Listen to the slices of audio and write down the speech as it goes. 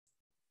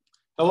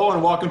Hello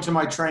and welcome to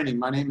my training.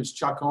 My name is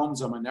Chuck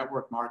Holmes. I'm a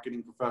network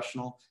marketing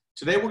professional.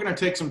 Today we're going to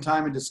take some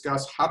time and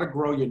discuss how to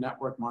grow your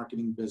network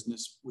marketing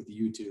business with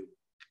YouTube.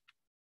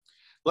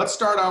 Let's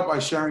start out by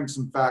sharing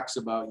some facts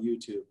about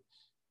YouTube.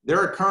 There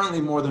are currently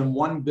more than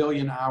 1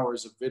 billion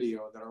hours of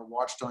video that are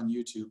watched on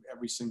YouTube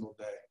every single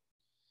day.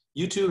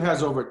 YouTube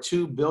has over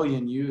 2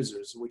 billion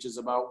users, which is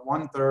about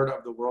 1/3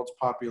 of the world's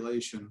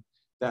population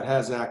that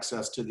has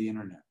access to the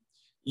internet.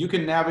 You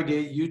can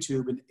navigate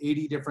YouTube in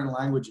 80 different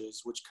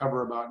languages, which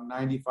cover about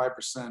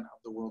 95%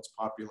 of the world's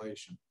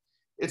population.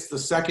 It's the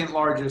second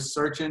largest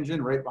search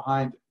engine right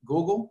behind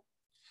Google.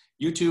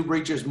 YouTube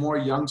reaches more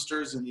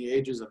youngsters in the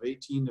ages of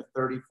 18 to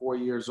 34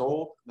 years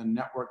old than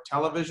network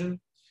television.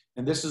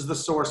 And this is the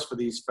source for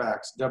these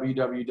facts,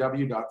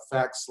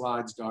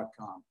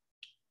 www.factslides.com.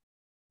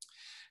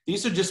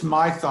 These are just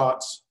my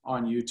thoughts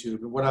on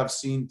YouTube and what I've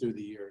seen through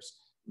the years.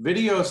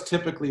 Videos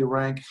typically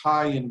rank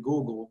high in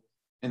Google,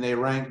 and they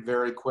rank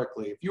very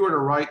quickly. If you were to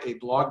write a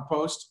blog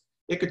post,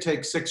 it could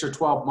take 6 or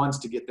 12 months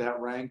to get that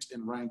ranked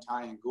and ranked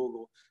high in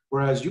Google.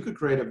 Whereas you could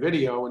create a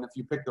video, and if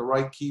you pick the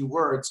right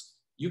keywords,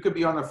 you could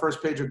be on the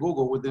first page of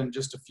Google within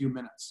just a few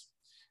minutes.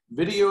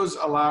 Videos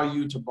allow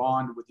you to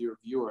bond with your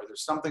viewer.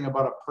 There's something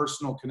about a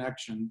personal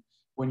connection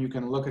when you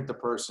can look at the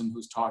person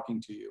who's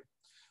talking to you.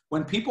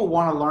 When people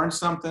want to learn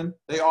something,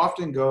 they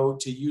often go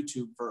to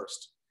YouTube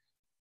first.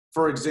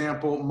 For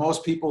example,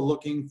 most people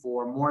looking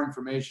for more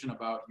information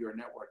about your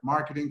network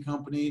marketing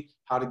company,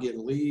 how to get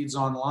leads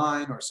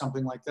online or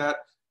something like that,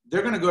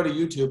 they're going to go to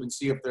YouTube and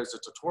see if there's a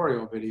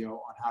tutorial video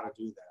on how to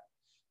do that.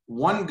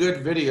 One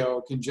good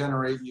video can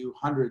generate you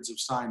hundreds of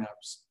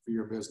signups for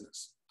your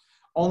business.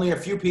 Only a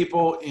few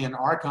people in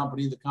our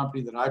company, the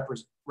company that I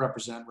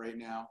represent right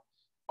now,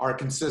 are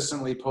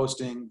consistently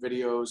posting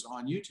videos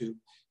on YouTube.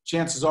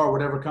 Chances are,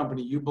 whatever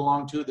company you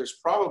belong to, there's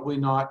probably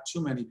not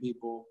too many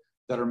people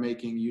that are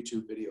making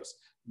YouTube videos.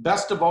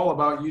 Best of all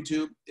about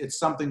YouTube, it's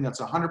something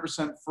that's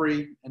 100%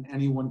 free and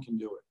anyone can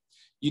do it.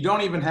 You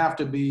don't even have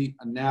to be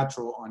a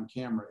natural on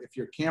camera. If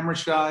you're camera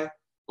shy,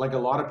 like a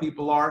lot of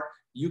people are,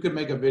 you can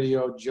make a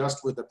video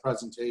just with a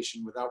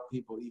presentation without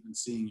people even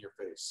seeing your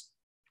face.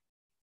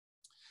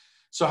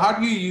 So how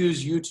do you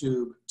use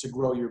YouTube to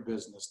grow your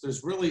business?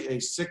 There's really a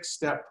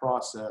 6-step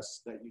process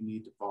that you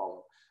need to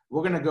follow.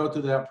 We're going to go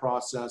through that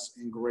process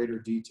in greater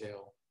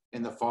detail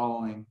in the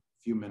following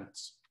few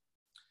minutes.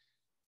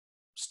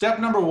 Step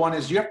number 1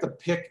 is you have to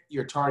pick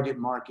your target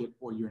market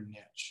or your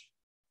niche.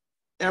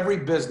 Every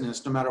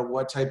business, no matter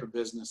what type of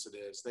business it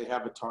is, they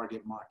have a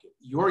target market.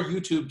 Your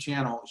YouTube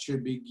channel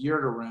should be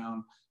geared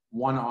around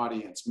one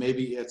audience.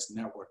 Maybe it's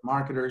network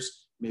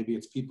marketers, maybe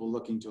it's people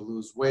looking to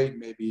lose weight,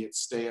 maybe it's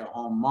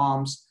stay-at-home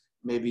moms,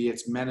 maybe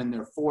it's men in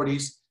their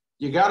 40s.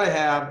 You got to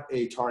have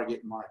a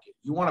target market.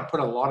 You want to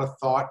put a lot of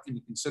thought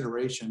and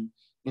consideration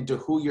into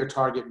who your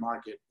target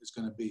market is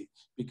going to be,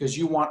 because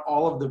you want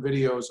all of the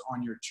videos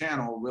on your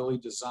channel really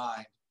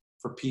designed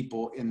for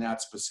people in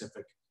that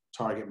specific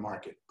target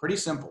market. Pretty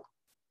simple.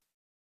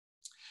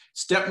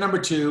 Step number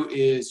 2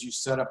 is you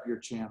set up your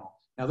channel.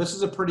 Now, this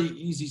is a pretty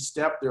easy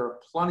step. There are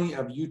plenty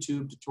of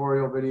YouTube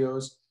tutorial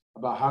videos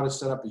about how to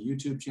set up a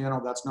YouTube channel.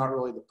 That's not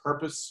really the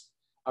purpose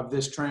of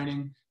this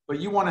training, but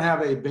you want to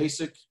have a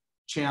basic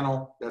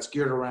channel that's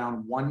geared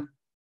around one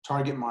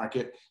target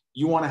market.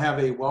 You want to have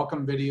a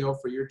welcome video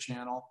for your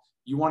channel.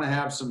 You want to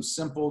have some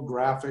simple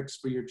graphics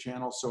for your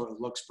channel so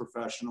it looks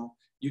professional.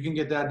 You can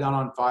get that done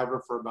on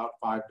Fiverr for about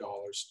 $5.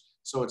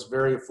 So it's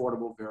very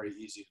affordable, very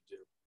easy to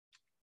do.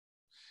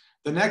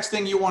 The next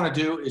thing you want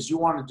to do is you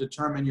want to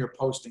determine your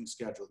posting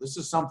schedule. This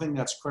is something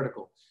that's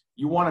critical.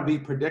 You want to be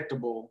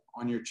predictable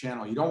on your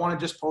channel. You don't want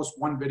to just post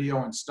one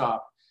video and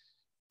stop.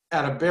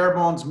 At a bare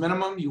bones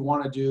minimum, you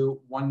want to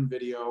do one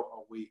video a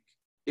week.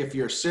 If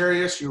you're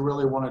serious, you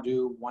really want to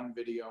do one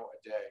video a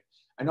day.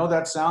 I know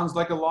that sounds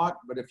like a lot,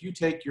 but if you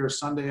take your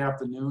Sunday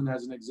afternoon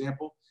as an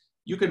example,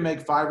 you could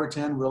make 5 or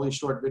 10 really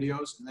short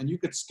videos, and then you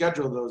could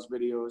schedule those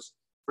videos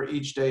for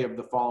each day of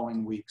the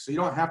following week. So you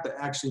don't have to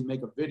actually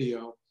make a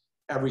video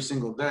every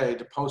single day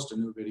to post a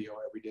new video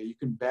every day. You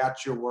can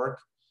batch your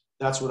work.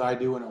 That's what I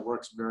do, and it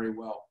works very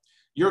well.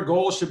 Your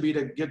goal should be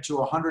to get to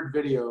 100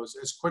 videos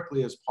as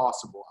quickly as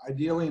possible,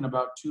 ideally in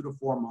about 2 to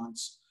 4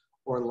 months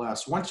or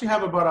less. Once you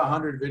have about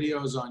 100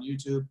 videos on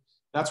YouTube,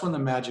 that's when the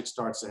magic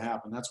starts to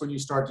happen. That's when you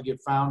start to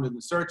get found in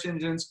the search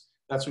engines.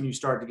 That's when you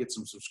start to get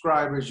some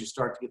subscribers. You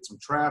start to get some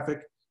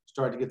traffic,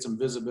 start to get some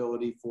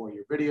visibility for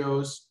your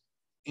videos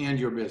and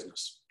your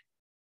business.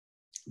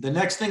 The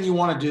next thing you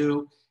want to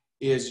do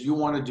is you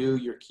want to do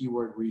your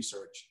keyword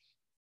research.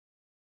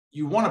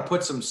 You want to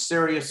put some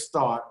serious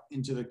thought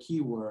into the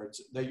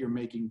keywords that you're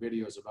making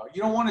videos about.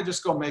 You don't want to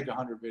just go make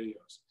 100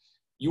 videos.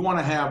 You want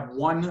to have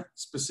one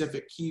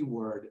specific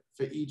keyword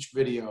for each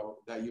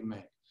video that you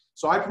make.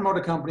 So I promote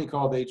a company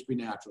called HB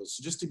Naturals.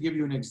 So just to give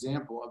you an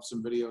example of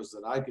some videos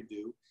that I could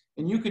do,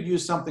 and you could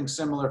use something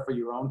similar for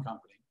your own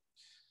company.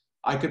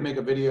 I could make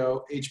a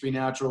video, HB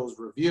Naturals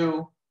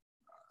review.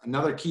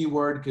 Another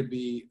keyword could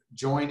be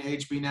join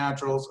HB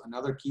Naturals.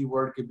 Another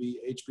keyword could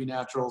be HB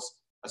Naturals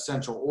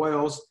essential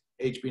oils,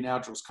 HB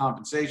Naturals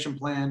compensation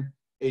plan,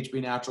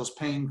 HB Naturals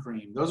pain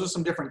cream. Those are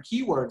some different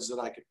keywords that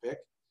I could pick.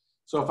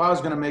 So if I was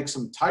going to make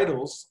some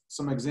titles,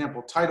 some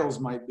example titles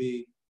might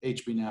be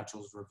HB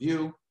Naturals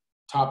review,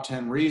 top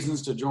 10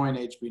 reasons to join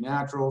HB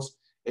Naturals,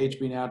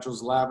 HB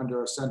Naturals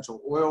lavender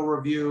essential oil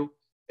review,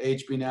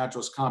 HB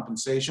Naturals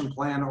compensation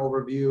plan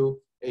overview,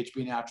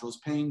 HB Naturals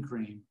pain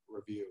cream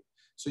review.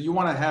 So you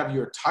want to have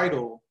your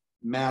title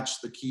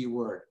match the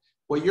keyword.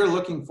 What you're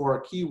looking for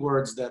are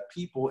keywords that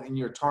people in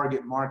your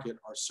target market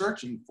are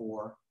searching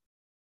for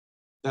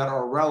that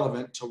are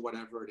relevant to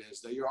whatever it is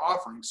that you're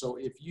offering. So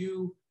if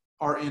you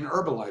are in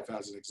Herbalife,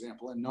 as an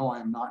example, and no, I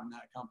am not in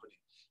that company,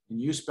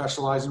 and you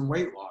specialize in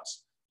weight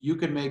loss, you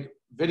can make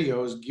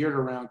videos geared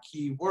around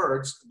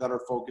keywords that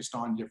are focused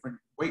on different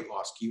weight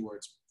loss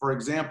keywords. For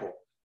example,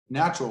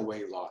 natural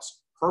weight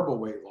loss, herbal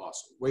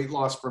weight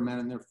loss for men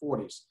in their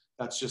 40s.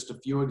 That's just a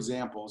few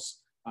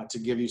examples to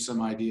give you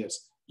some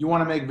ideas. You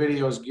want to make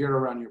videos geared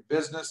around your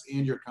business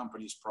and your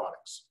company's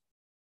products.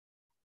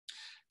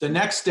 The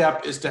next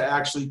step is to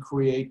actually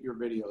create your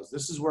videos.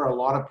 This is where a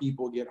lot of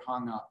people get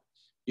hung up.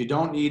 You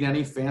don't need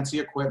any fancy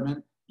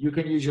equipment. You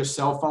can use your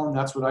cell phone.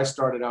 That's what I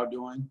started out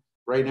doing.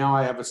 Right now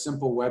I have a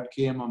simple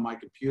webcam on my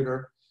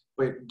computer,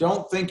 but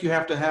don't think you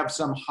have to have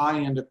some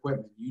high-end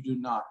equipment. You do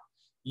not.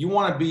 You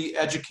want to be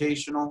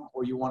educational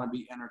or you want to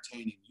be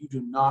entertaining. You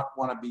do not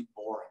want to be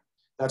boring.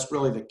 That's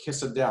really the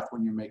kiss of death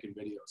when you're making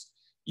videos.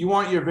 You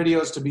want your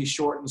videos to be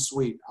short and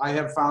sweet. I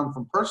have found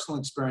from personal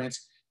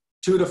experience,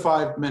 2 to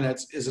 5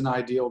 minutes is an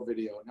ideal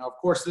video. Now, of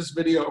course, this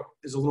video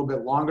is a little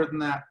bit longer than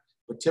that,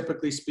 but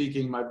typically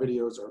speaking, my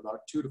videos are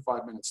about 2 to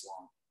 5 minutes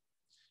long.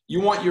 You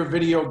want your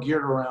video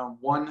geared around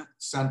one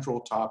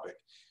central topic.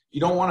 You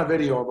don't want a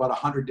video about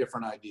 100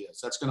 different ideas.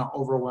 That's going to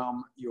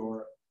overwhelm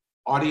your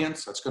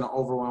audience. That's going to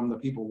overwhelm the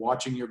people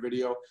watching your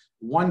video.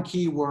 One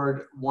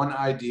keyword, one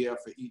idea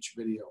for each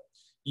video.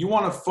 You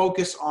want to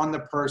focus on the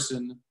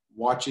person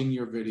watching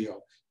your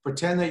video.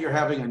 Pretend that you're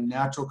having a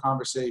natural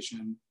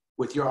conversation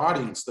with your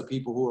audience, the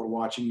people who are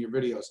watching your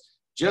videos,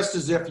 just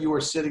as if you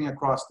were sitting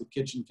across the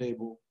kitchen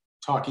table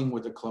talking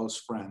with a close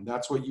friend.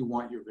 That's what you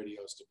want your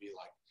videos to be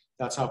like.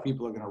 That's how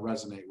people are going to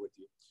resonate with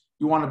you.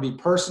 You want to be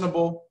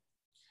personable.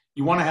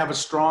 You want to have a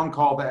strong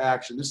call to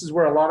action. This is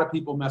where a lot of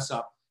people mess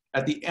up.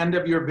 At the end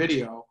of your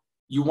video,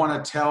 you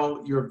want to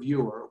tell your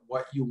viewer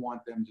what you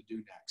want them to do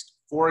next.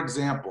 For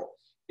example,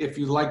 if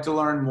you'd like to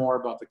learn more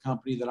about the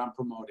company that I'm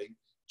promoting,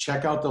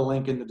 check out the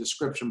link in the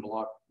description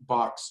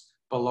box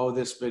below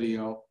this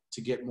video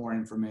to get more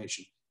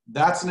information.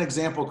 That's an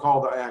example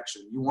call to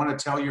action. You want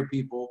to tell your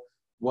people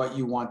what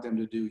you want them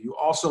to do. You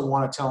also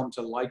want to tell them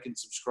to like and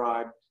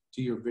subscribe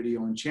to your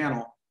video and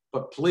channel,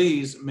 but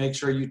please make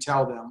sure you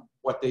tell them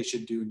what they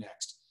should do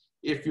next.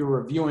 If you're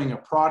reviewing a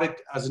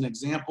product, as an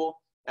example,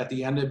 at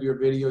the end of your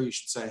video, you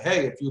should say,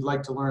 hey, if you'd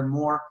like to learn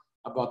more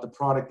about the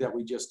product that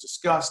we just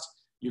discussed,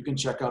 you can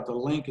check out the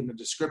link in the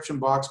description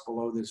box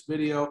below this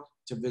video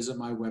to visit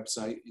my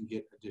website and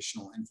get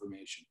additional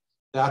information.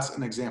 That's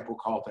an example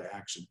call to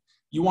action.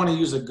 You want to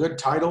use a good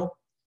title,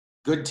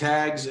 good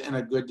tags, and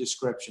a good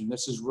description.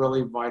 This is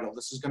really vital.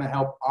 This is going to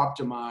help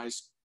optimize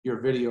your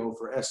video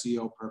for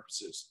SEO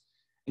purposes.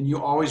 And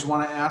you always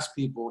want to ask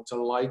people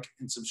to like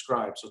and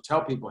subscribe. So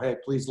tell people, hey,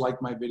 please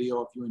like my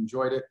video if you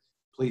enjoyed it.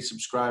 Please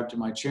subscribe to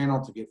my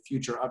channel to get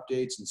future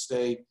updates and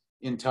stay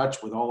in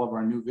touch with all of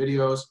our new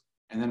videos.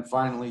 And then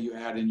finally, you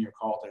add in your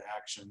call to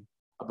action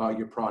about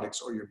your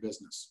products or your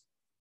business.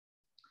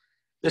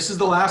 This is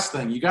the last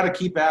thing. You got to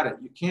keep at it.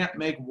 You can't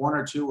make 1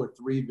 or 2 or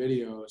 3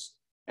 videos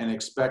and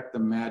expect the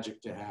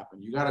magic to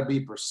happen. You got to be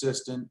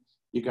persistent.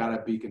 You got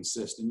to be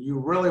consistent. You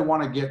really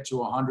want to get to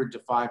 100 to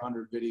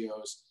 500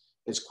 videos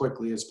as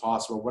quickly as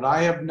possible. What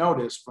I have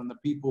noticed from the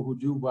people who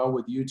do well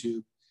with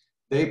YouTube,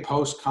 they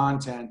post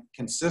content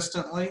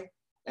consistently,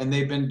 and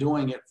they've been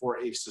doing it for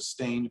a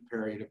sustained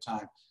period of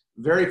time.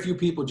 Very few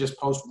people just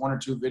post 1 or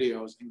 2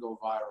 videos and go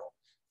viral.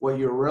 What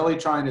you're really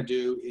trying to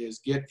do is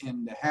get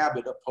in the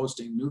habit of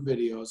posting new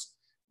videos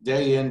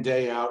day in,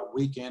 day out,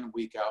 week in,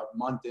 week out,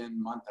 month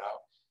in, month out.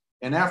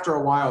 And after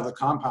a while, the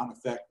compound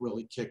effect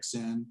really kicks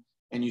in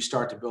and you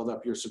start to build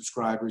up your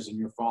subscribers and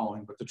your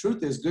following. But the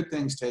truth is, good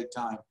things take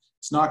time.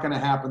 It's not going to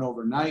happen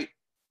overnight,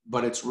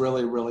 but it's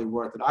really, really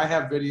worth it. I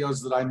have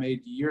videos that I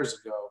made years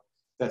ago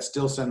that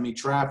still send me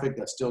traffic,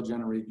 that still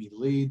generate me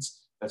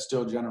leads, that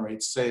still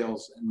generate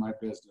sales in my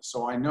business.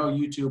 So I know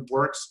YouTube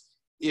works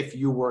if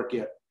you work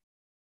it.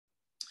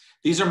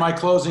 These are my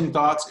closing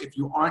thoughts. If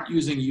you aren't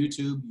using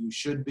YouTube, you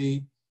should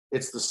be.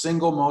 It's the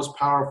single most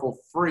powerful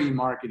free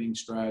marketing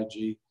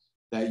strategy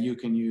that you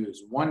can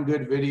use. One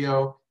good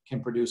video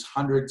can produce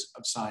hundreds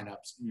of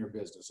signups in your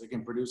business. It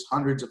can produce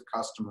hundreds of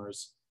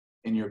customers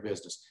in your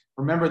business.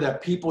 Remember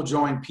that people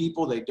join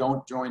people, they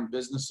don't join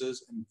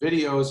businesses, and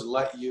videos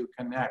let you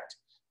connect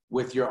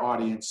with your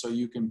audience so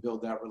you can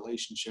build that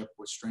relationship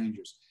with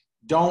strangers.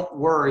 Don't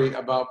worry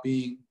about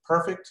being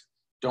perfect.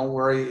 Don't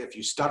worry if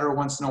you stutter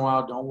once in a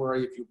while. Don't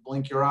worry if you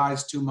blink your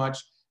eyes too much.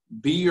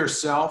 Be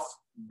yourself,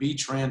 be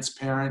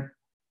transparent,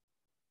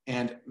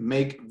 and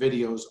make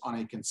videos on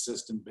a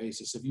consistent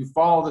basis. If you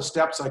follow the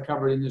steps I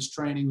covered in this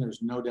training, there's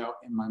no doubt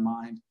in my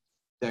mind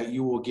that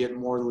you will get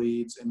more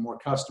leads and more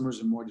customers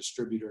and more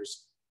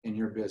distributors in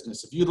your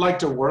business. If you'd like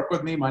to work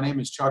with me, my name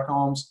is Chuck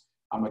Holmes.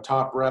 I'm a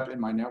top rep in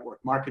my network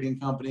marketing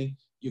company.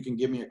 You can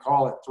give me a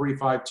call at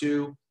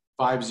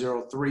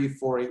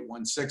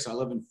 352-503-4816. I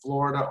live in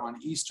Florida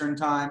on Eastern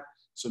time,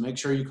 so make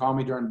sure you call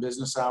me during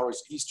business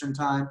hours Eastern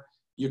time.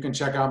 You can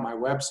check out my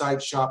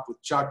website,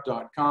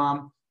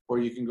 shopwithchuck.com, or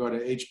you can go to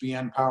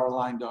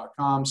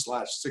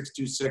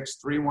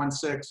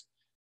hbnpowerline.com/626316.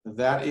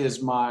 That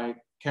is my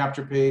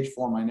capture page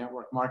for my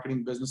network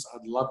marketing business.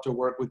 I'd love to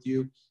work with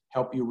you,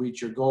 help you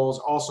reach your goals.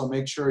 Also,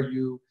 make sure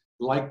you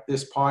like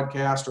this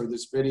podcast or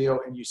this video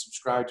and you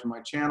subscribe to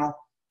my channel.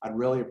 I'd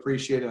really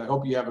appreciate it. I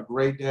hope you have a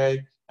great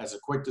day. As a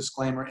quick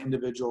disclaimer,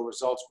 individual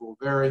results will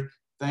vary.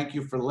 Thank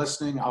you for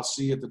listening. I'll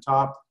see you at the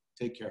top.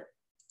 Take care.